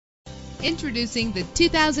Introducing the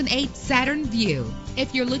 2008 Saturn Vue.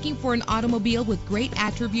 If you're looking for an automobile with great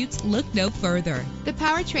attributes, look no further. The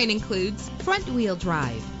powertrain includes front-wheel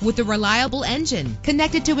drive with a reliable engine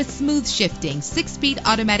connected to a smooth shifting 6-speed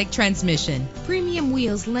automatic transmission. Premium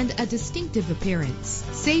wheels lend a distinctive appearance.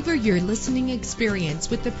 Savor your listening experience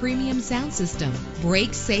with the premium sound system.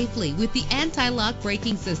 Brake safely with the anti-lock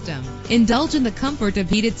braking system. Indulge in the comfort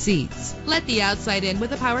of heated seats. Let the outside in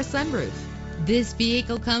with a power sunroof. This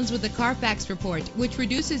vehicle comes with a Carfax report, which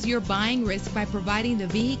reduces your buying risk by providing the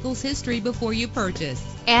vehicle's history before you purchase.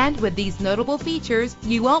 And with these notable features,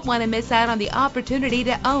 you won't want to miss out on the opportunity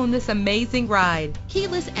to own this amazing ride.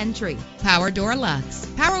 Keyless entry, power door locks,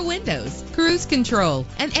 power windows, cruise control,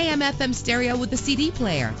 an AM/FM stereo with a CD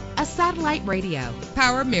player, a satellite radio,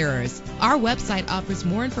 power mirrors. Our website offers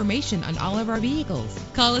more information on all of our vehicles.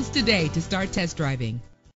 Call us today to start test driving.